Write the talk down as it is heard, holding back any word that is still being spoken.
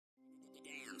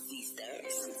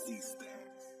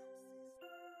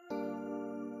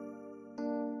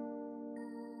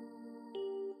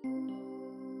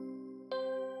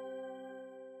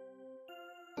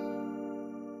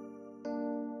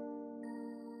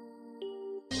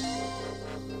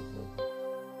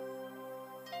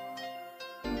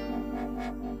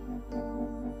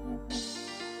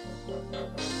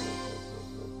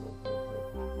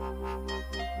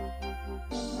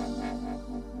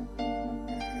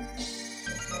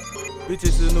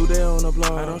Bitches is new, they on the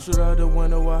block. I don't shoot out the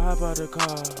window, I hop out the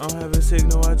car. I'm having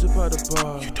signal, I just pop the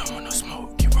bar. You don't want no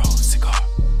smoke, you roll a cigar.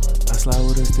 I slide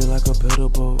with her still like a pedal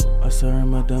boat. I serve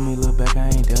him a dummy, look back,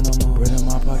 I ain't there no more. Bread in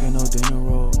my pocket, no dinner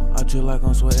roll. I chill like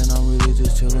I'm sweating, I'm really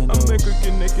just chillin'. I make her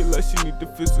get naked like she need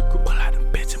the physical. Pull out them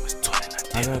Benjamins,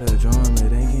 29. I got a drum,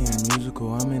 it ain't getting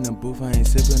musical. I'm in the booth, I ain't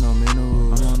sippin' no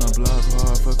minerals. I'm on the block,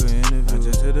 hard, fuck her interview. I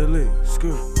just hit a lick,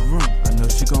 skirt, vroom. I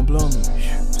know she gon' blow me.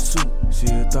 Soup, she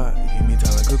a thought, give me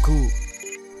tight like a coupe.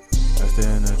 I stay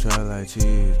in the trap like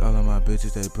cheese. All of my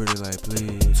bitches, they pretty like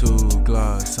please. 2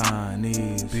 gloss,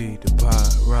 Chinese. Beat the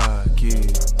pot, rocky.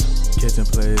 Catching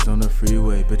plays on the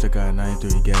freeway. Bitch, I got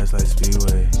 93 gas like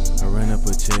Speedway. I ran up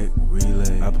a check,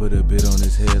 relay. I put a bid on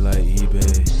his head like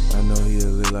eBay. I know he a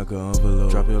lit like an envelope.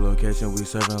 Drop your location, we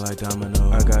serving like dominoes.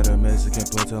 I got a Mexican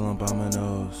plug, tell him bomb my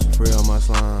nose. Free on my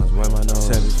slimes, wipe my nose.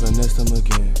 Savage finesse them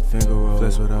again, finger roll.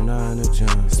 Flex with I'm not in the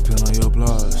gym. Spill on your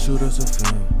blog, shoot us a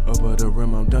film. Over the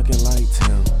rim, I'm dunking like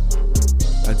Tim.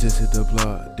 I just hit the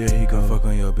block, there he go. Fuck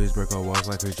on your bitch, break her walk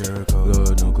like a Jericho.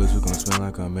 Lord, no glitch, we gon' spin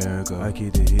like America. I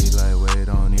keep the heat like way,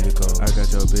 don't need a coat. I got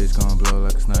your bitch gon' blow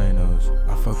like a snide nose.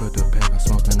 I fuck with the pack, I'm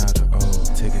smoking out the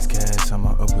O. Take his cash, I'm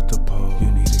up with the